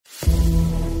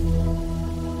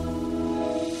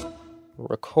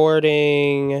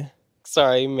Recording.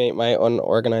 Sorry, mate, my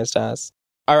unorganized ass.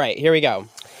 All right, here we go.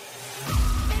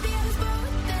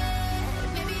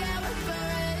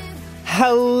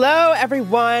 Hello,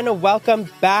 everyone. Welcome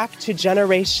back to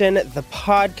Generation, the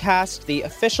podcast, the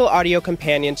official audio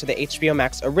companion to the HBO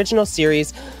Max original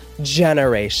series,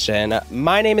 Generation.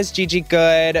 My name is Gigi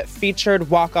Good, featured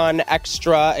walk-on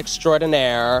extra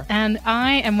extraordinaire. And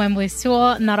I am Wembley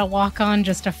Sewell, not a walk-on,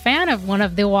 just a fan of one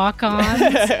of the walk-ons,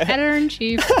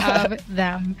 editor-in-chief of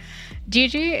them.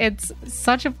 Gigi, it's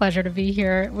such a pleasure to be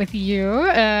here with you,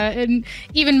 an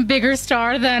even bigger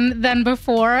star than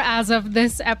before as of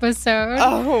this episode.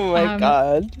 Oh my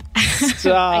God.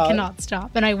 Stop. I cannot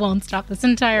stop, and I won't stop this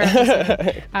entire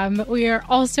episode. We are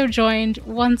also joined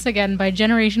once again by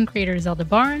Generation creator Zelda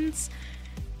Barnes,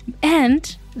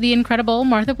 and the incredible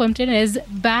Martha Plimpton is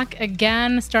back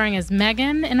again, starring as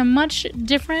Megan in a much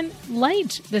different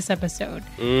light this episode.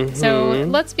 Mm-hmm. So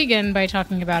let's begin by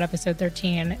talking about episode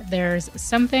 13. There's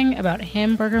something about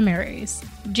Hamburger Mary's.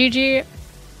 Gigi,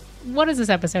 what is this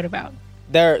episode about?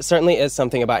 There certainly is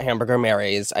something about Hamburger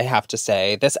Mary's, I have to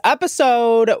say. This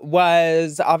episode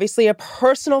was obviously a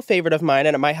personal favorite of mine,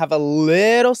 and it might have a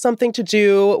little something to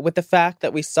do with the fact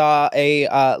that we saw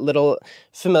a little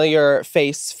familiar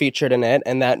face featured in it,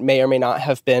 and that may or may not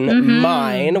have been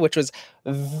mine, which was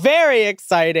very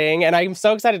exciting. And I'm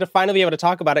so excited to finally be able to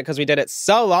talk about it because we did it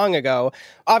so long ago.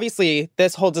 Obviously,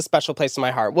 this holds a special place in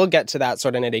my heart. We'll get to that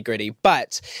sort of nitty-gritty,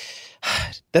 but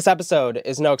this episode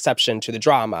is no exception to the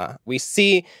drama. We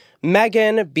see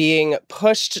Megan being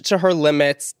pushed to her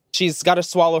limits. She's got to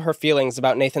swallow her feelings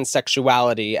about Nathan's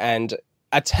sexuality and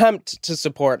attempt to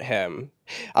support him.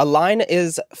 A line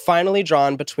is finally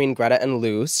drawn between Greta and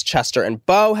Luce. Chester and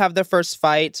Beau have their first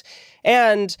fight.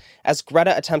 And as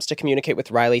Greta attempts to communicate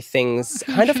with Riley, things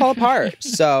kind of fall apart.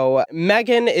 So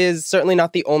Megan is certainly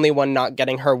not the only one not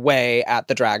getting her way at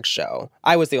the drag show.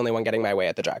 I was the only one getting my way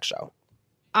at the drag show.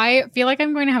 I feel like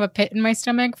I'm going to have a pit in my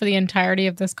stomach for the entirety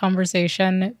of this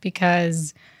conversation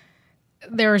because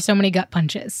there are so many gut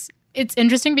punches. It's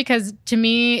interesting because to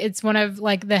me, it's one of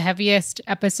like the heaviest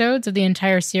episodes of the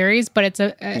entire series, but it's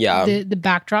the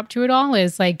backdrop to it all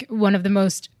is like one of the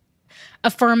most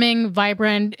affirming,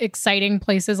 vibrant, exciting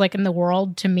places like in the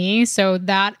world to me. So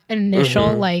that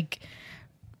initial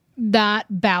that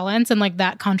balance and like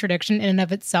that contradiction in and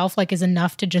of itself like is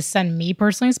enough to just send me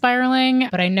personally spiraling.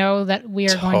 But I know that we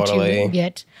are going to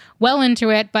get well into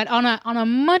it. But on a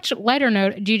much lighter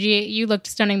note, Gigi, you looked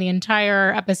stunning the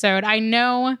entire episode. I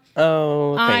know.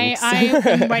 Oh, thanks. I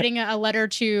am writing a letter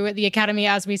to the Academy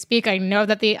as we speak. I know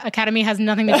that the Academy has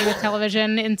nothing to do with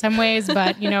television in some ways,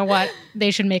 but you know what? They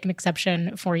should make an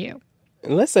exception for you.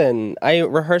 Listen, I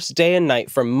rehearsed day and night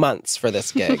for months for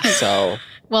this gig, so.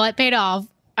 Well, it paid off.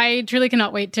 I truly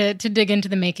cannot wait to dig into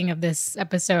the making of this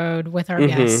episode with our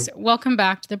guests. Welcome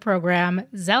back to the program,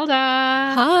 Zelda.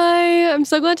 Hi, I'm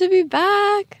so glad to be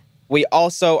back. We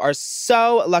also are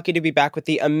so lucky to be back with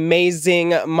the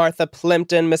amazing Martha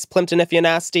Plimpton. Miss Plimpton, if you're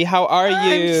nasty, how are you?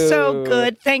 I'm so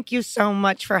good. Thank you so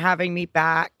much for having me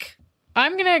back.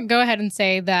 I'm going to go ahead and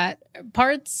say that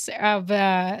parts of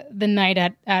the night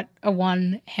at a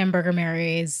one Hamburger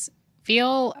Mary's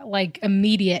feel like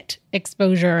immediate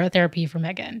exposure therapy for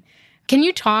Megan. Can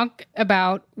you talk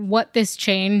about what this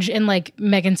change in like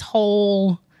Megan's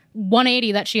whole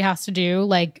 180 that she has to do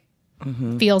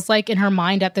feels like in her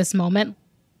mind at this moment?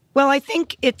 Well, I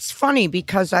think it's funny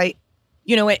because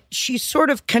she's sort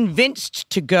of convinced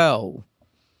to go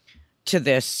to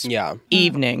this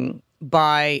evening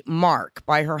by Mark,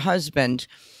 by her husband,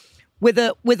 with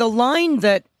a line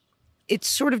that it's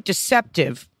sort of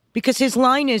deceptive. Because his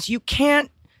line is, you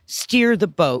can't steer the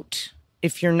boat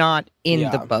if you're not in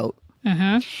the boat.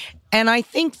 Mm-hmm. And I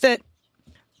think that,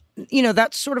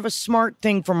 that's sort of a smart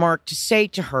thing for Mark to say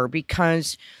to her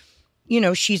because,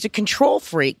 she's a control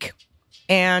freak.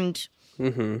 And,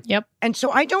 and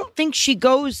so I don't think she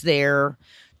goes there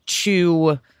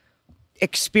to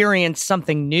experience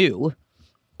something new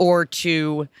or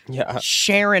to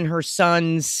share in her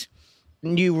son's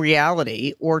new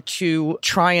reality or to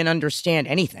try and understand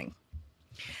anything.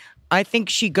 I think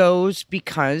she goes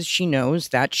because she knows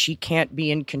that she can't be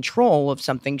in control of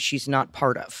something she's not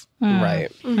part of.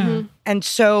 Right. Mm-hmm. And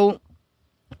so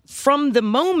from the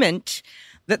moment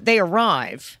that they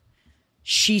arrive,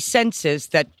 she senses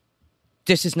that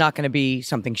this is not going to be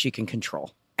something she can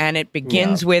control. And it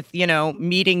begins with,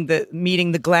 meeting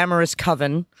the glamorous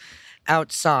coven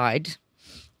outside,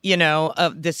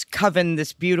 of this coven,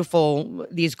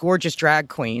 these gorgeous drag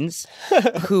queens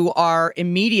who are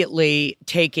immediately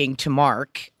taking to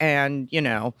Mark and,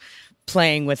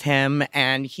 playing with him,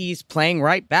 and he's playing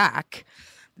right back.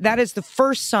 that is the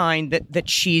first sign that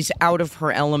she's out of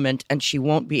her element and she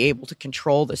won't be able to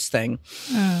control this thing.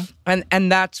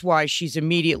 And that's why she's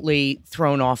immediately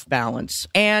thrown off balance.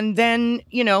 And then,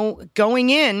 going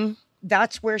in,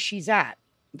 that's where she's at.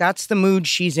 That's the mood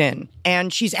she's in.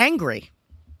 And she's angry.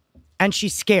 And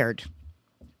she's scared.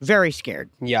 Very scared.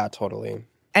 Yeah, totally.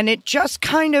 And it just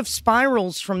kind of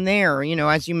spirals from there.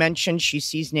 As you mentioned, she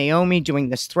sees Naomi doing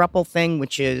this throuple thing,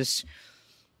 which is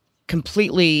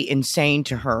completely insane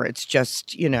to her. It's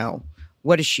just,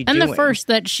 what is she doing? And the first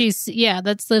that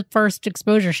that's the first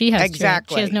exposure she has.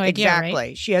 Exactly. To it. She has no idea. Exactly.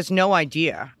 Right? She has no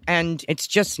idea. And it's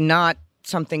just not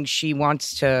something she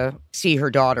wants to see her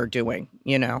daughter doing,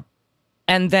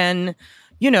 And then,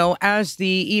 as the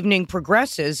evening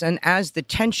progresses and as the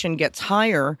tension gets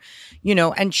higher,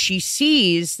 and she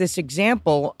sees this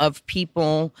example of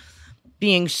people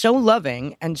being so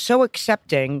loving and so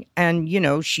accepting. And,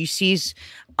 she sees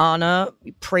Anna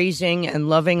praising and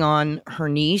loving on her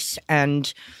niece,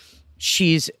 and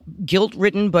she's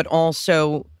guilt-ridden, but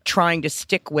also trying to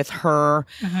stick with her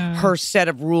set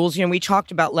of rules. We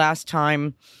talked about last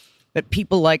time that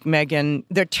people like Meghan,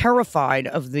 they're terrified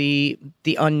of the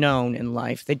unknown in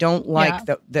life. They don't like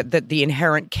the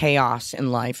inherent chaos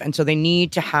in life. And so they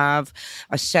need to have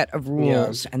a set of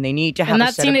rules and they need to have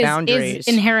a set of boundaries. Is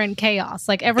inherent chaos.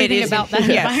 Like everything about that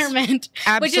environment.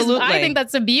 Absolutely. Which is, I think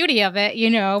that's the beauty of it,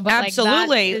 But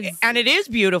absolutely. And it is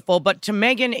beautiful. But to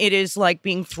Meghan, it is like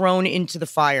being thrown into the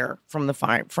fire from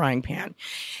the frying pan.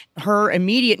 Her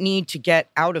immediate need to get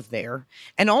out of there.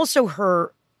 And also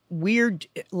her weird,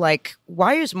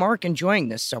 why is Mark enjoying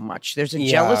this so much? There's a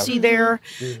jealousy there.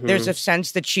 There's a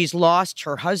sense that she's lost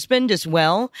her husband as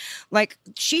well.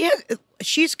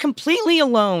 She's completely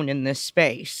alone in this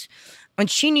space and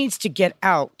she needs to get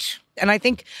out. And I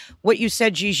think what you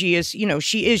said, Gigi, is,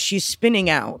 she's spinning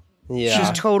out. Yeah.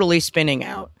 She's totally spinning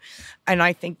out. And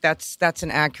I think that's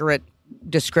an accurate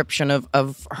description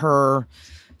of her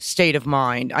state of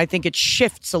mind. I think it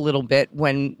shifts a little bit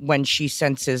when she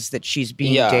senses that she's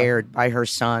being dared by her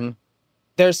son.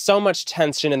 There's so much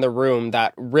tension in the room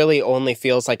that really only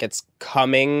feels like it's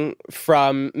coming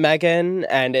from Meghan.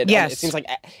 And it seems like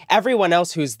everyone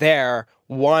else who's there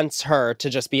wants her to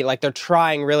just be they're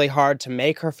trying really hard to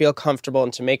make her feel comfortable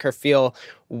and to make her feel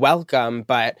welcome.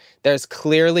 But there's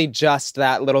clearly just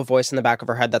that little voice in the back of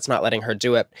her head that's not letting her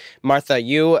do it. Martha,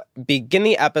 you begin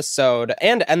the episode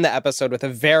and end the episode with a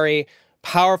very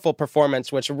powerful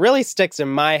performance, which really sticks in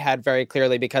my head very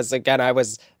clearly because, again, I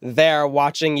was there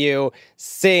watching you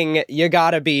sing You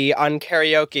Gotta Be on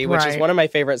karaoke, which is one of my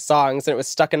favorite songs, and it was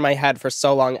stuck in my head for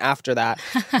so long after that.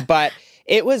 But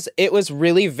it was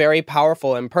really very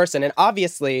powerful in person. And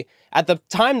obviously, at the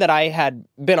time that I had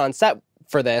been on set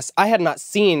for this, I had not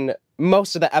seen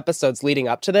most of the episodes leading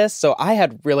up to this, so I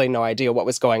had really no idea what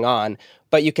was going on.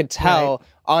 But you could tell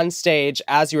on stage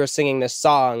as you were singing this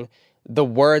song, the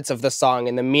words of the song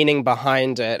and the meaning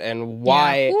behind it and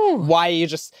why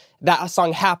that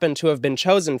song happened to have been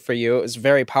chosen for you. It was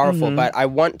very powerful. But I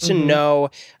want to know,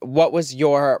 what was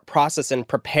your process in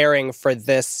preparing for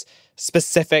this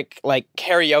specific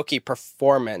karaoke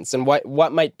performance, and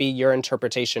what might be your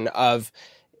interpretation of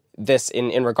this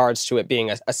in regards to it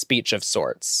being a speech of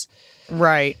sorts?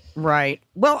 Right.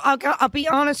 Well, I'll be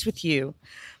honest with you.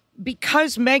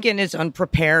 Because Meghan is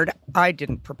unprepared, I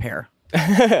didn't prepare.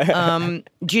 Do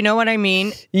you know what I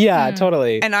mean? Yeah,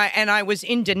 totally. And I was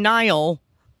in denial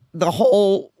the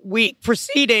whole week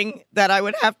preceding that I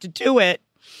would have to do it.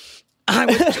 I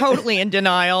was totally in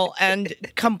denial and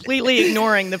completely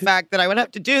ignoring the fact that I would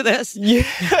have to do this. Yeah.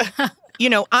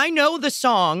 I know the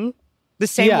song the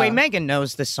same way Meghan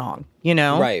knows the song,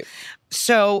 Right.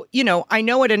 So, I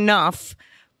know it enough,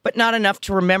 but not enough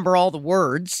to remember all the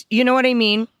words. You know what I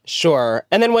mean? Sure.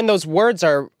 And then when those words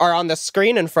are on the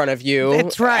screen in front of you,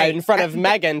 that's right, in front of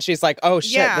Meghan, she's like, "Oh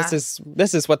shit,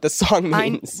 this is what the song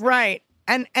means." Right.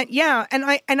 And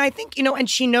I think, and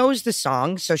she knows the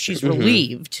song, so she's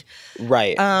relieved.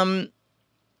 Right.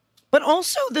 But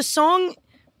also the song,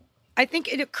 I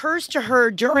think it occurs to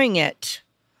her during it.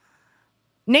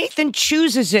 Nathan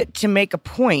chooses it to make a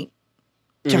point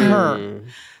to her.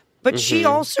 But she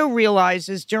also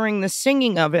realizes during the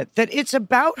singing of it that it's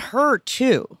about her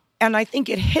too. And I think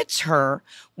it hits her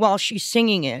while she's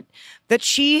singing it that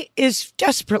she is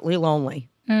desperately lonely.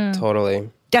 Totally.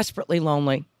 Desperately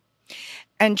lonely.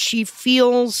 And she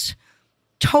feels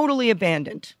totally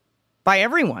abandoned by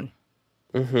everyone.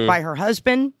 By her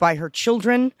husband, by her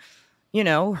children,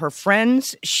 her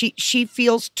friends. She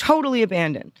feels totally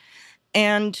abandoned.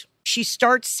 And she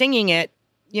starts singing it,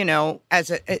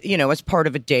 as part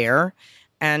of a dare,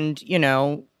 and,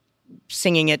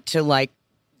 singing it to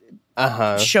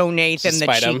show Nathan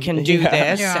that she can do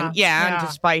this. And and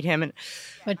despite him. And,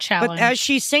 a challenge. But as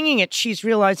she's singing it, she's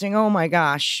realizing, oh my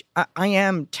gosh, I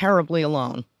am terribly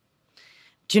alone.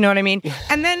 Do you know what I mean?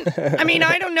 And then, I mean,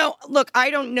 I don't know. Look, I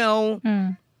don't know.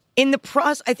 In the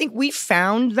process, I think we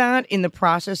found that in the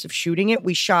process of shooting it.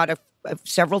 We shot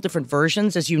several different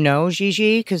versions, as you know,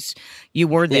 Gigi, because you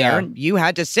were there and you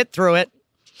had to sit through it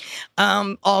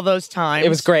all those times. It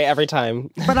was great every time.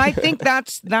 But I think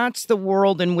that's the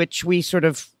world in which we sort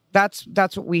of, that's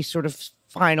what we sort of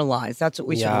finalized. That's what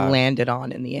we sort of landed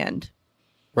on in the end.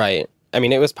 Right. I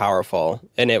mean, it was powerful.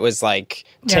 And it was like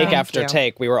take after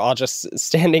take. We were all just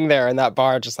standing there in that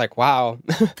bar, just like, wow.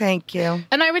 Thank you.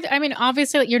 And I mean,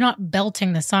 obviously, you're not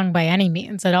belting the song by any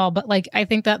means at all. But like, I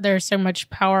think that there's so much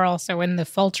power also in the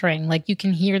faltering. Like, you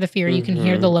can hear the fear, you can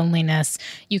hear the loneliness,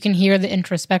 you can hear the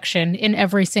introspection in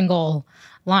every single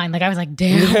line. Like, I was like,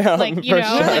 damn, like, you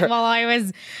know, like while I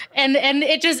was, and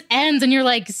it just ends and you're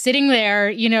like sitting there,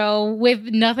 you know, with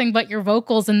nothing but your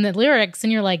vocals and the lyrics.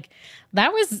 And you're like,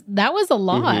 that was a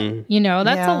lot, you know,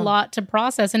 that's a lot to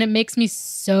process. And it makes me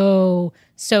so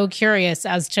curious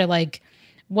as to like,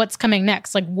 what's coming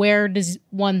next? Like, where does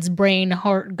one's brain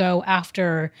heart go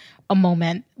after a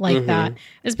moment like that?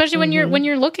 Especially when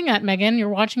you're looking at Megan, you're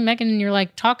watching Megan and you're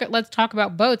like, let's talk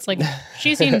about boats. Like,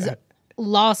 she seems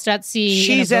lost at sea.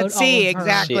 She's at sea,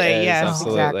 exactly. Yes,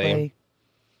 absolutely. Exactly.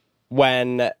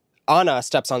 When Anna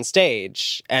steps on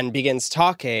stage and begins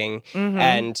talking,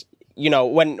 and you know,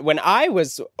 when I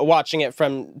was watching it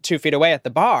from 2 feet away at the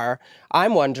bar,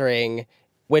 I'm wondering,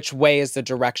 which way is the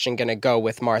direction going to go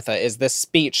with Martha? Is this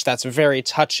speech that's very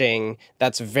touching,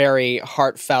 that's very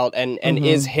heartfelt, and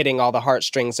is hitting all the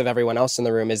heartstrings of everyone else in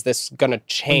the room? Is this going to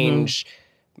change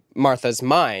Martha's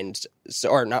mind,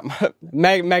 or not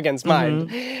Megan's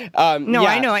mind? No,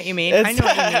 I know what you mean. I know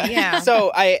what you mean. Yeah.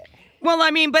 So Well,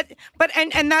 I mean, but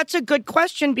that's a good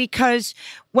question, because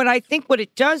what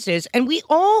it does is, and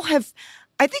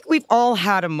I think we've all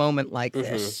had a moment like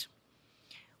this,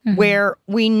 where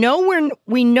we know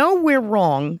we're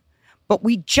wrong, but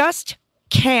we just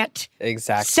can't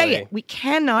say it. We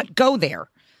cannot go there.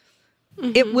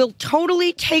 It will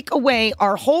totally take away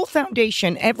our whole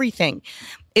foundation, everything.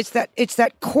 It's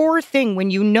that core thing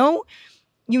when you know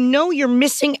you're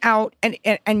missing out,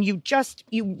 and you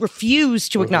refuse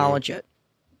to acknowledge it.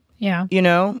 Yeah. You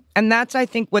know? And that's, I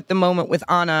think, what the moment with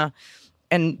Anna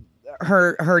and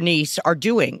her niece are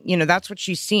doing. You know, that's what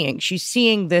she's seeing. She's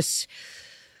seeing this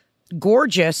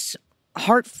gorgeous,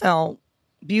 heartfelt,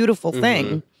 beautiful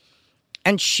thing,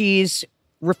 and she's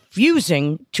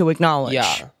refusing to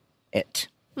acknowledge it.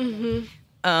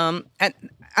 And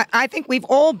I think we've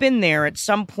all been there at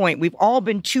some point. We've all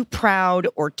been too proud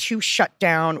or too shut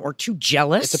down or too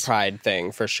jealous. It's a pride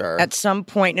thing for sure. At some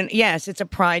point. And yes, it's a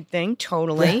pride thing,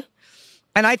 totally.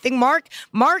 And I think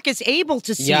Mark is able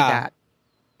to see that.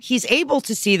 He's able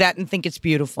to see that and think it's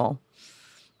beautiful.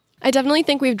 I definitely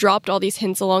think we've dropped all these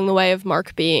hints along the way of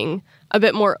Mark being a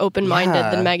bit more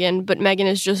open-minded than Megan, but Megan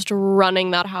is just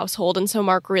running that household, and so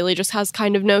Mark really just has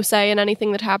kind of no say in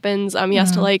anything that happens. He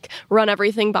has to like run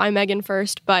everything by Megan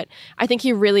first, but I think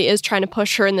he really is trying to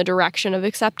push her in the direction of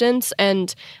acceptance,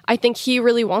 and I think he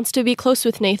really wants to be close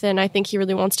with Nathan. I think he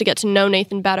really wants to get to know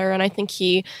Nathan better, and I think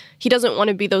he doesn't want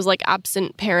to be those like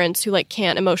absent parents who like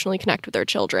can't emotionally connect with their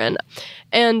children.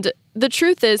 And the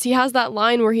truth is, he has that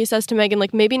line where he says to Megan,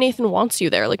 like, maybe Nathan wants you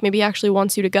there. Like, maybe he actually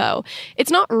wants you to go.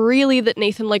 It's not really that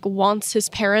Nathan, like, wants his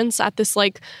parents at this,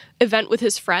 like, event with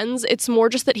his friends. It's more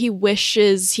just that he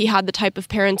wishes he had the type of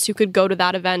parents who could go to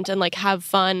that event and, like, have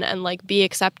fun and, like, be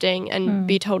accepting and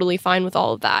be totally fine with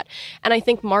all of that. And I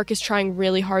think Mark is trying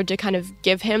really hard to kind of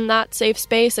give him that safe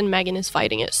space, and Megan is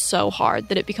fighting it so hard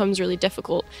that it becomes really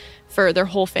difficult for their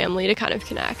whole family to kind of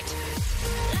connect.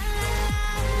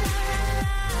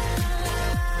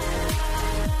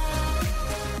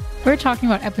 We're talking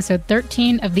about episode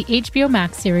 13 of the HBO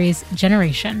Max series,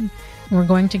 Generation. And we're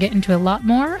going to get into a lot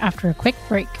more after a quick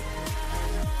break.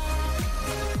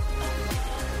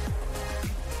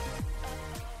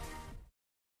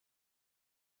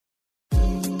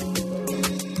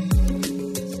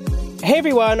 Hey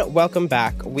everyone, welcome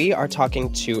back. We are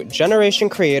talking to Generation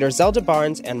creator Zelda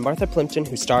Barnes and Martha Plimpton,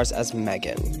 who stars as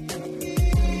Megan.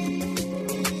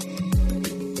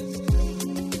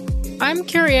 I'm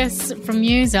curious from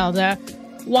you, Zelda,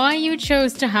 why you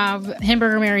chose to have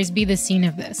Hamburger Mary's be the scene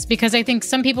of this. Because I think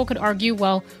some people could argue,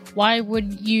 well, why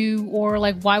would you, or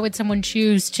like, why would someone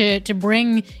choose to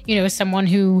bring, you know, someone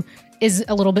who is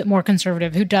a little bit more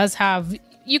conservative, who does have,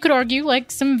 you could argue,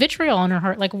 like some vitriol in her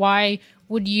heart. Like, why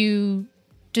would you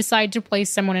decide to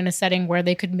place someone in a setting where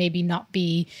they could maybe not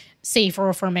be safe or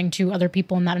affirming to other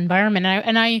people in that environment?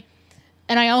 And I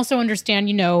And I also understand,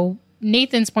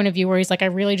 Nathan's point of view where he's like, I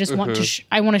really just want to,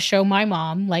 I want to show my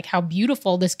mom like how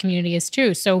beautiful this community is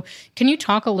too. So can you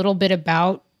talk a little bit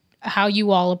about how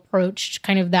you all approached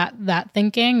kind of that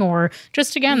thinking, or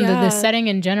just again, the setting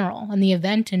in general and the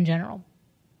event in general?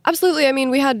 Absolutely. I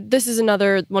mean, this is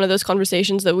another one of those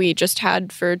conversations that we just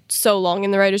had for so long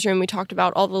in the writer's room. We talked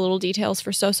about all the little details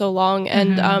for so long.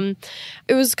 And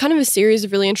it was kind of a series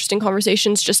of really interesting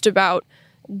conversations just about,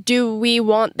 do we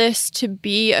want this to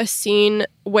be a scene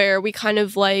where we kind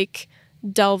of like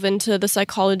delve into the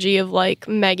psychology of like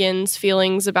Megan's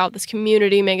feelings about this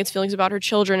community, Megan's feelings about her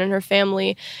children and her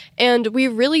family. And we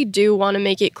really do want to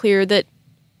make it clear that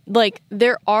like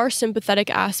there are sympathetic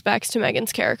aspects to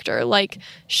Megan's character. Like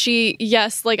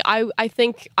I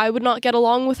think I would not get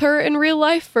along with her in real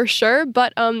life for sure,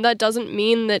 but that doesn't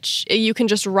mean that you can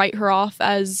just write her off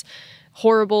as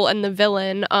horrible and the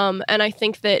villain. And I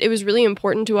think that it was really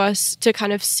important to us to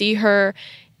kind of see her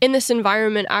in this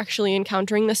environment, actually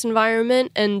encountering this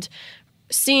environment and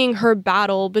seeing her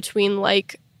battle between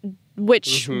like,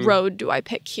 which road do I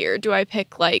pick here? Do I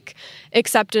pick like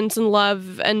acceptance and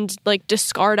love and like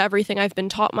discard everything I've been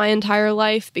taught my entire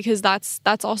life? Because that's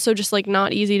also just like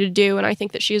not easy to do. And I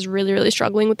think that she is really, really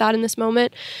struggling with that in this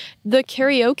moment. The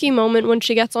karaoke moment when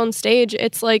she gets on stage,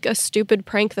 it's like a stupid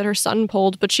prank that her son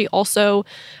pulled, but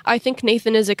I think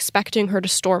Nathan is expecting her to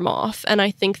storm off. And I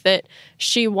think that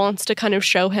she wants to kind of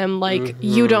show him like,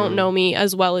 you don't know me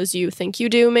as well as you think you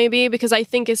do, maybe. Because I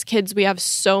think as kids, we have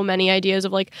so many ideas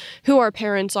of like who our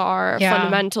parents are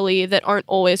fundamentally that aren't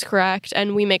always correct.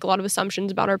 And we make a lot of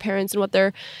assumptions about our parents and what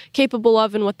they're capable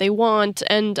of and what they want.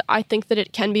 And I think that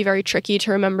it can be very tricky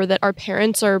to remember that our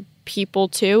parents are people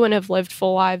too and have lived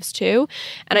full lives too.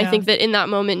 And I think that in that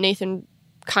moment, Nathan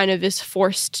kind of is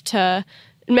forced to,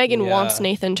 Megan wants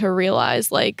Nathan to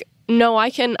realize like, no, I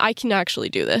can actually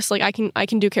do this. Like I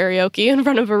can do karaoke in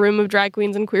front of a room of drag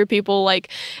queens and queer people. Like,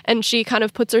 and she kind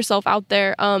of puts herself out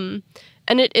there.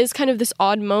 And it is kind of this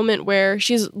odd moment where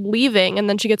she's leaving and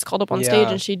then she gets called up on stage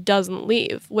and she doesn't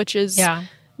leave, which is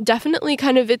definitely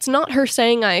kind of, it's not her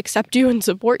saying I accept you and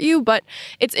support you, but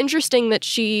it's interesting that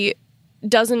she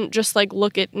doesn't just like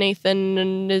look at Nathan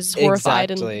and is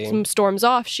horrified and storms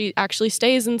off. She actually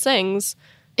stays and sings.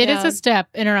 It is a step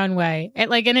in her own way. It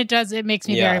makes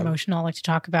me very emotional like to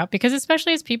talk about, because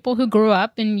especially as people who grew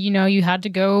up and, you had to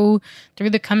go through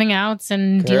the coming outs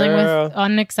and dealing with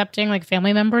unaccepting like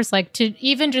family members, like to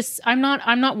even just, I'm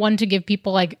not one to give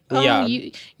people like,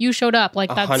 you showed up. Like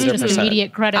that's 100%. Just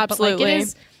immediate credit. Absolutely. But like it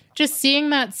is just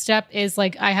seeing that step is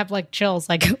like, I have like chills,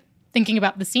 like thinking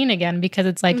about the scene again, because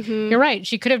it's like, you're right.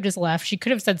 She could have just left. She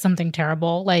could have said something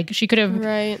terrible. Like she could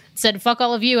have said, fuck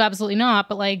all of you. Absolutely not.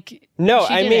 But like, no,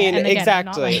 I mean, again,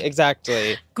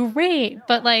 exactly. Great.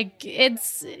 But like,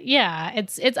 it's,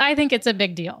 I think it's a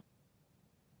big deal.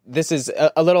 This is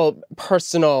a little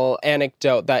personal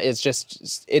anecdote that is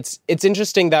just, it's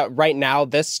interesting that right now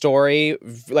this story,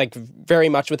 like very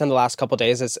much within the last couple of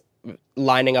days, is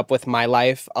lining up with my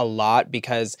life a lot,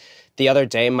 because the other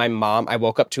day I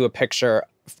woke up to a picture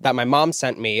that my mom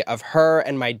sent me of her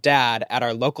and my dad at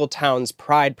our local town's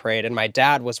Pride Parade, and my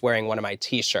dad was wearing one of my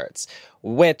t-shirts,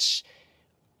 which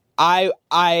I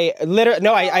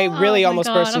really almost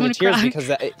burst into tears,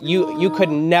 because you could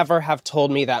never have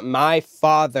told me that my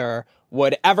father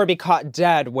would ever be caught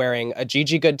dead wearing a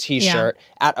Gigi Goode t-shirt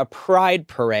at a Pride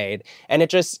Parade. And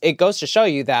it goes to show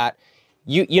you that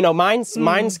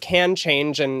minds can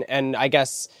change, and I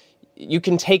guess you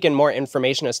can take in more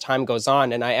information as time goes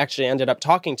on. And I actually ended up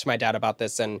talking to my dad about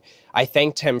this, and I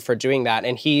thanked him for doing that.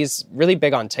 And he's really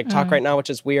big on TikTok right now, which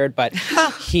is weird, but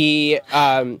he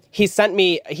sent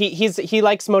me, he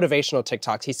likes motivational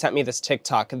TikToks. He sent me this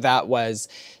TikTok that was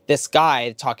this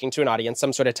guy talking to an audience,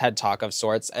 some sort of TED Talk of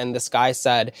sorts. And this guy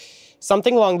said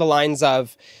something along the lines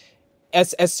of,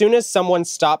 as soon as someone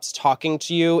stops talking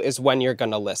to you is when you're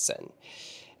going to listen.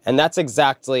 And that's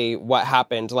exactly what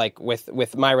happened, like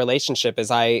with my relationship, is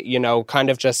I,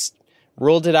 kind of just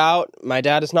ruled it out. My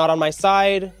dad is not on my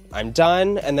side. I'm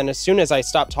done. And then as soon as I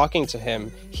stopped talking to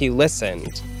him, he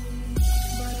listened.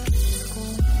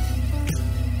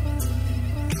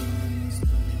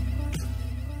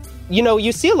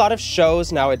 You see a lot of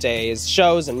shows nowadays,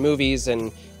 shows and movies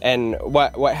and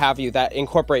what have you, that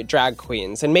incorporate drag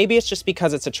queens. And maybe it's just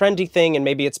because it's a trendy thing, and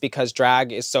maybe it's because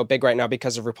drag is so big right now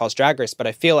because of RuPaul's Drag Race. But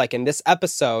I feel like in this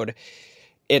episode,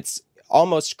 it's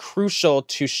almost crucial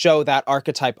to show that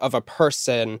archetype of a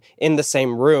person in the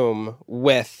same room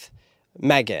with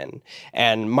Megan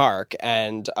and Mark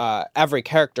and every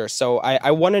character. So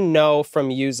I want to know from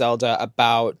you, Zelda,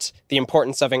 about the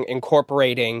importance of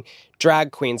incorporating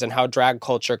drag queens and how drag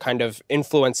culture kind of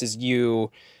influences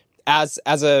you as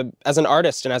an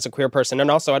artist and as a queer person.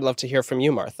 And also, I'd love to hear from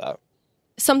you, Martha.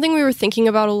 Something we were thinking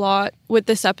about a lot with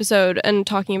this episode and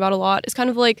talking about a lot is kind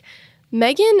of like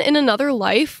Megan in another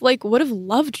life, like, would have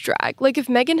loved drag. Like, if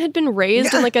Megan had been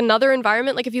raised in, like, another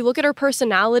environment, like, if you look at her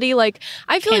personality, like,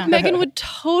 I feel like Megan would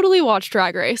totally watch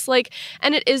Drag Race. Like,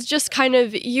 and it is just kind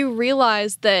of, you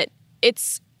realize that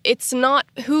it's not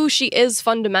who she is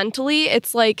fundamentally.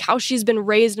 It's, like, how she's been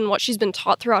raised and what she's been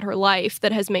taught throughout her life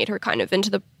that has made her kind of into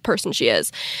the person she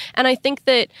is. And I think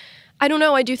that, I don't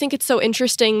know, I do think it's so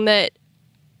interesting that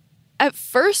at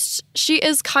first she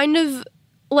is kind of,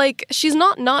 like, she's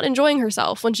not enjoying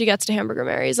herself when she gets to Hamburger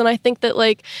Mary's. And I think that,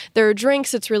 like, there are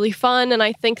drinks, it's really fun. And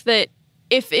I think that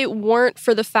if it weren't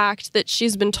for the fact that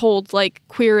she's been told, like,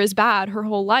 queer is bad her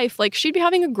whole life, like, she'd be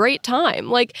having a great time.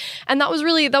 Like, and that was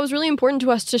really important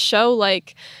to us to show,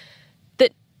 like,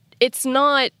 that it's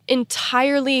not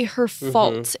entirely her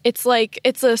fault. It's like,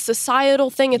 it's a societal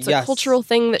thing. It's a cultural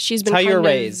thing that she's been kind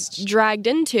of dragged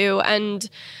into. And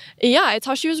yeah, it's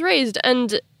how she was raised.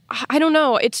 And I don't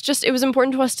know. It was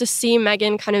important to us to see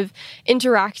Megan kind of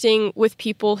interacting with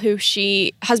people who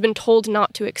she has been told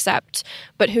not to accept,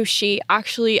 but who she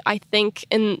actually, I think,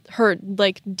 in her,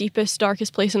 like, deepest,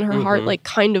 darkest place in her heart, like,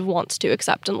 kind of wants to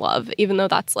accept and love, even though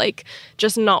that's, like,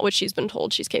 just not what she's been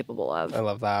told she's capable of. I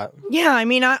love that. Yeah, I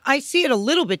mean, I see it a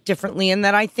little bit differently in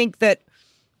that I think that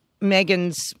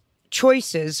Megan's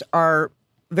choices are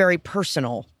very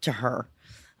personal to her.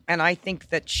 And I think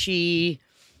that she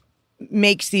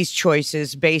makes these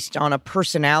choices based on a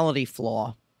personality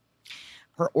flaw,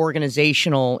 her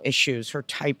organizational issues, her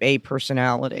type A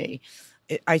personality.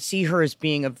 I see her as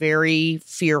being a very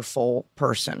fearful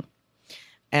person.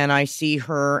 And I see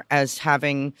her as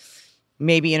having,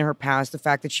 maybe in her past, the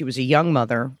fact that she was a young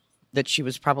mother, that she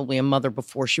was probably a mother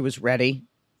before she was ready,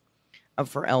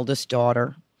 of her eldest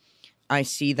daughter. I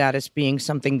see that as being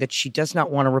something that she does not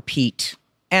want to repeat.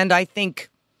 And I think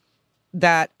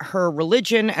that her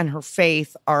religion and her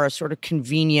faith are a sort of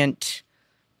convenient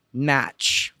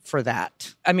match for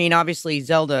that. I mean, obviously,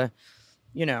 Zelda,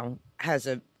 you know, has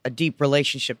a deep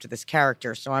relationship to this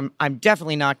character, so I'm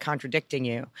definitely not contradicting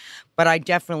you. But I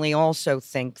definitely also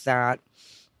think that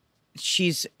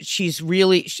she's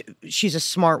a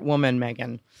smart woman,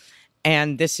 Megan,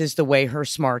 and this is the way her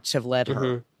smarts have led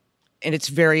her. And it's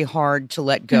very hard to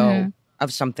let go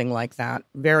of something like that.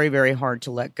 Very, very hard to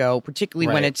let go, particularly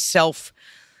when it's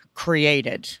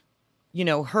self-created. You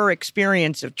know, her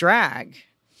experience of drag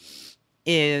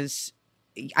is,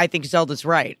 I think Zelda's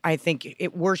right. I think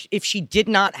if she did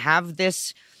not have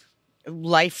this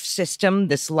life system,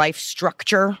 this life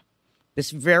structure, this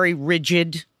very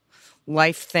rigid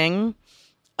life thing,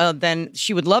 then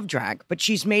she would love drag. But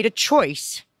she's made a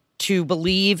choice to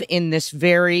believe in this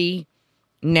very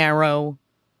narrow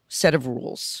set of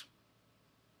rules.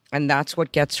 And that's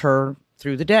what gets her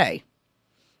through the day.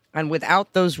 And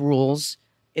without those rules,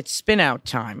 it's spin out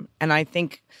time. And I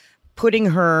think putting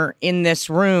her in this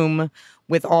room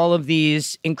with all of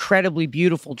these incredibly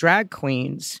beautiful drag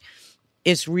queens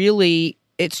is really,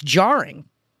 it's jarring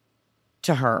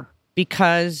to her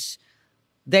because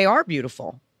they are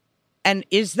beautiful. And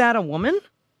is that a woman?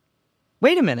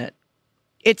 Wait a minute.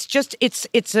 It's just,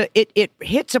 it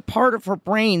hits a part of her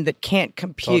brain that can't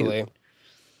compute. Totally.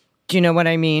 Do you know what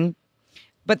I mean?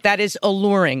 But that is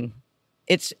alluring.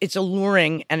 It's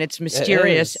alluring and it's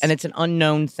mysterious and it's an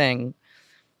unknown thing.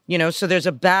 You know, so there's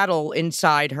a battle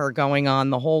inside her going on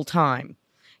the whole time.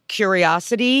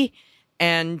 Curiosity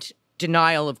and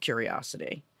denial of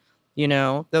curiosity. You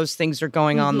know, those things are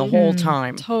going on the whole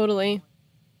time. Totally.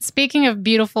 Speaking of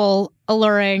beautiful,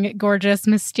 alluring, gorgeous,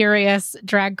 mysterious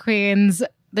drag queens,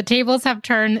 the tables have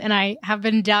turned and I have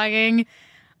been dying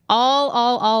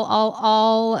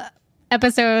all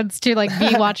episodes to like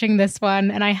be watching this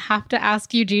one. And I have to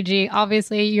ask you, Gigi,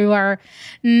 obviously you are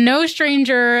no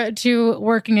stranger to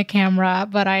working a camera,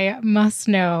 but I must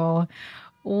know,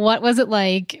 what was it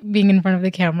like being in front of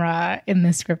the camera in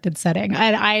this scripted setting?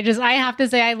 And I have to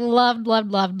say, I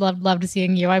loved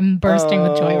seeing you. I'm bursting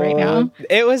with joy right now.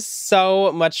 It was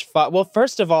so much fun. Well,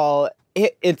 first of all,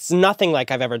 it's nothing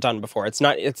like I've ever done before. It's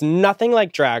nothing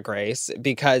like Drag Race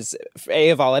because, A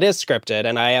of all, it is scripted,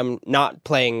 and I am not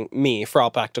playing me for all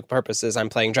practical purposes. I'm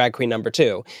playing drag queen number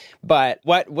 2. But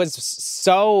what was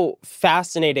so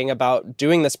fascinating about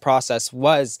doing this process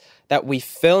was that we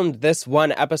filmed this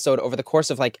one episode over the course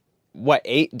of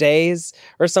 8 days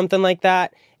or something like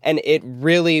that. And it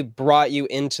really brought you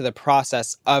into the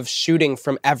process of shooting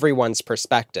from everyone's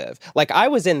perspective. Like, I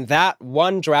was in that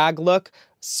one drag look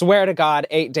swear to God,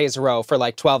 8 days a row for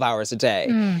like 12 hours a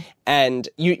day. And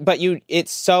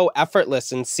it's so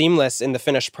effortless and seamless in the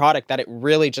finished product that it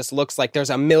really just looks like there's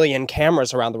a million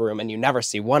cameras around the room and you never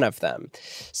see one of them.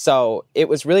 So it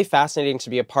was really fascinating to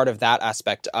be a part of that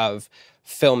aspect of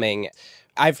filming.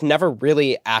 I've never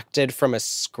really acted from a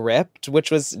script,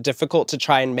 which was difficult to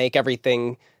try and make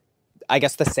everything, I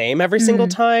guess, the same every single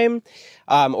time,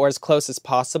 or as close as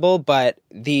possible. But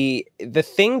the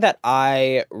thing that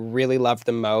I really love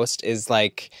the most is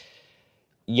like,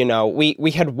 you know,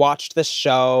 we had watched the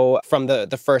show from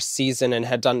the first season and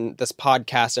had done this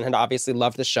podcast and had obviously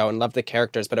loved the show and loved the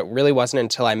characters. But it really wasn't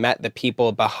until I met the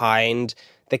people behind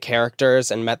the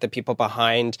characters and met the people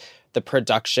behind the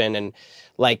production and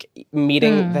like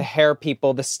meeting the hair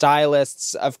people, the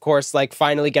stylists, of course, like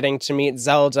finally getting to meet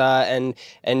Zelda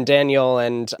and Daniel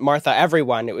and Martha,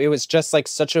 everyone. It was just like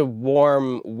such a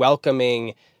warm,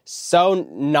 welcoming, so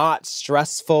not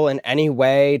stressful in any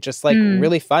way, just like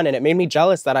really fun. And it made me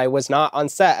jealous that I was not on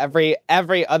set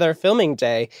every other filming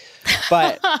day.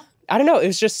 But I don't know, it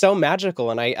was just so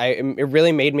magical. And it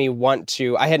really made me want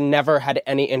to, I had never had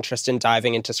any interest in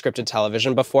diving into scripted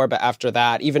television before, but after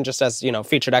that, even just as, you know,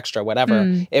 featured extra,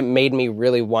 whatever, it made me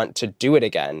really want to do it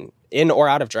again, in or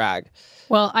out of drag.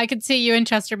 Well, I could see you and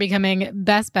Chester becoming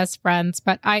best friends,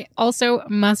 but I also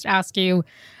must ask you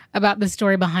about the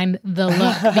story behind the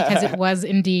look, because it was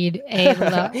indeed a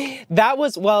look. That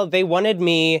was, well, they wanted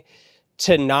me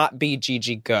to not be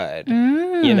Gigi Goode,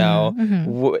 you know?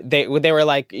 They were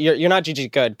like, you're not Gigi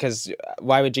Goode, because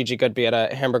why would Gigi Goode be at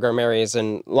a Hamburger Mary's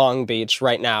in Long Beach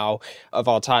right now, of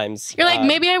all times? You're like,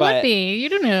 maybe I would be. You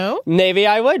don't know. Maybe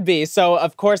I would be. So,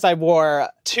 of course, I wore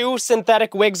 2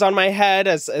 synthetic wigs on my head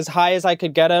as high as I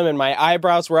could get them, and my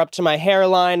eyebrows were up to my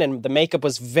hairline, and the makeup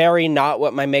was very not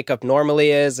what my makeup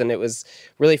normally is, and it was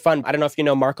really fun. I don't know if you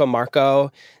know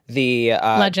Marco, the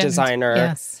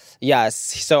designer. Yes.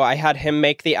 So I had him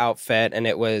make the outfit, and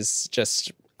it was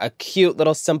just a cute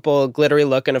little simple glittery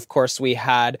look. And of course we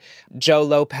had Joe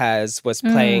Lopez was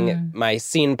playing my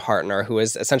scene partner, who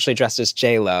was essentially dressed as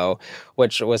J-Lo,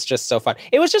 which was just so fun.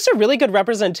 It was just a really good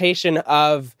representation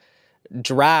of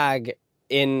drag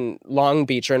in Long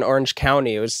Beach or in Orange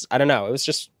County. It was, I don't know, it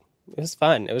was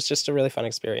fun. It was just a really fun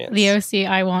experience. The OC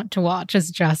I want to watch is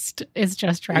just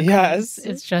drag queens. Yes.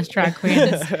 It's just drag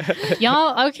queens.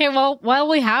 Y'all, okay, well, while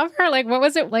we have her, like, what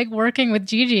was it like working with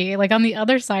Gigi? Like, on the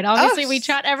other side, obviously we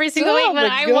chat every single week, but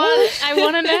I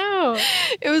want to know.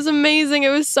 It was amazing. It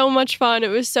was so much fun. It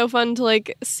was so fun to,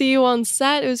 like, see you on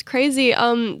set. It was crazy.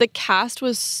 The cast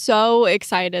was so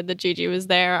excited that Gigi was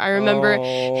there. I remember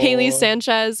Haley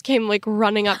Sanchez came, like,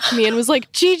 running up to me and was like,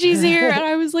 Gigi's here. And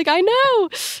I was like, I know.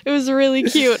 It was really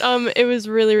cute. It was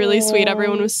really, really sweet.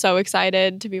 Everyone was so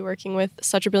excited to be working with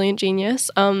such a brilliant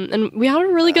genius. And we had a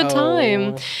really good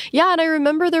time. Yeah, and I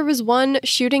remember there was one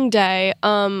shooting day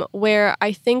where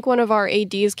I think one of our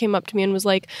ADs came up to me and was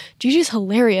like, Gigi's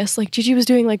hilarious. Like, Gigi was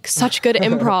doing, like, such good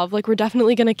improv. Like, we're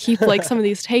definitely going to keep, like, some of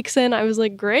these takes in. I was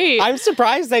like, great. I'm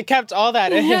surprised they kept all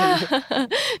that in. Yeah.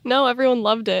 No, everyone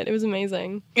loved it. It was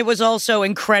amazing. It was also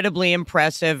incredibly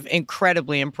impressive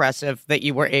that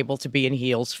you were able to be in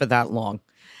heels for that long.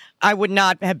 I would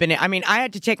not have been. I mean, I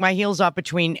had to take my heels off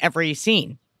between every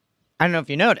scene. I don't know if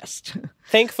you noticed.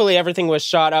 Thankfully, everything was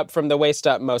shot up from the waist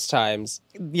up most times.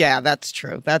 Yeah, that's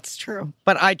true.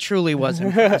 But I truly was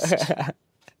impressed.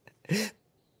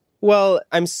 Well,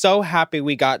 I'm so happy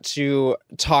we got to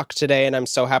talk today, and I'm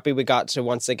so happy we got to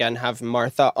once again have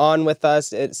Martha on with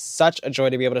us. It's such a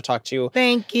joy to be able to talk to you.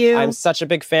 Thank you. I'm such a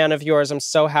big fan of yours. I'm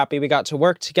so happy we got to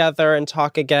work together and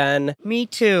talk again. Me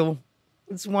too.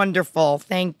 It's wonderful.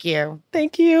 Thank you.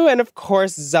 Thank you. And of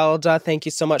course, Zelda, thank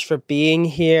you so much for being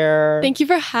here. Thank you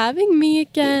for having me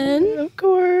again. Of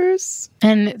course.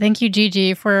 And thank you,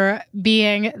 Gigi, for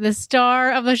being the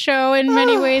star of the show in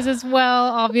many ways as well.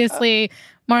 Obviously,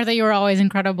 Martha, you were always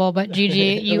incredible, but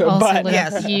Gigi, you also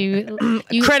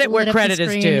you credit where credit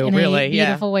is due, in really. A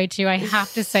beautiful way too. I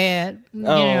have to say it. You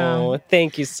know.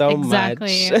 Thank you so exactly.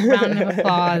 much. Exactly. A round of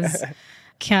applause.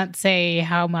 Can't say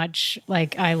how much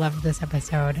I loved this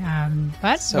episode.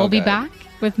 But so we'll be back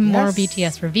with more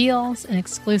BTS reveals and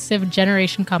exclusive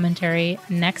Generation commentary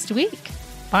next week.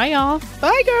 Bye, y'all.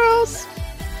 Bye, girls.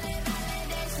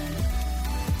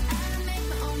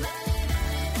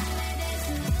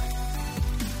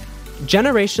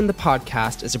 Generation the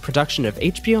Podcast is a production of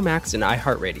HBO Max and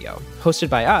iHeartRadio, hosted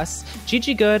by us,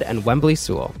 Gigi Goode and Wembley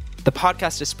Sewell. The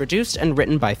podcast is produced and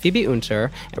written by Phoebe Unter,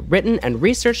 written and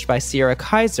researched by Sierra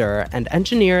Kaiser, and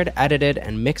engineered, edited,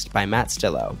 and mixed by Matt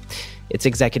Stillo. It's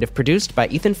executive produced by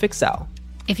Ethan Fixell.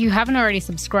 If you haven't already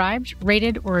subscribed,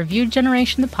 rated, or reviewed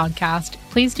Generation the podcast,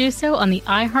 please do so on the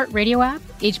iHeartRadio app,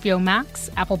 HBO Max,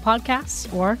 Apple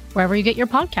Podcasts, or wherever you get your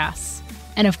podcasts.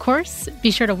 And of course,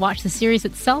 be sure to watch the series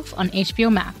itself on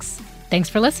HBO Max. Thanks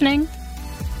for listening.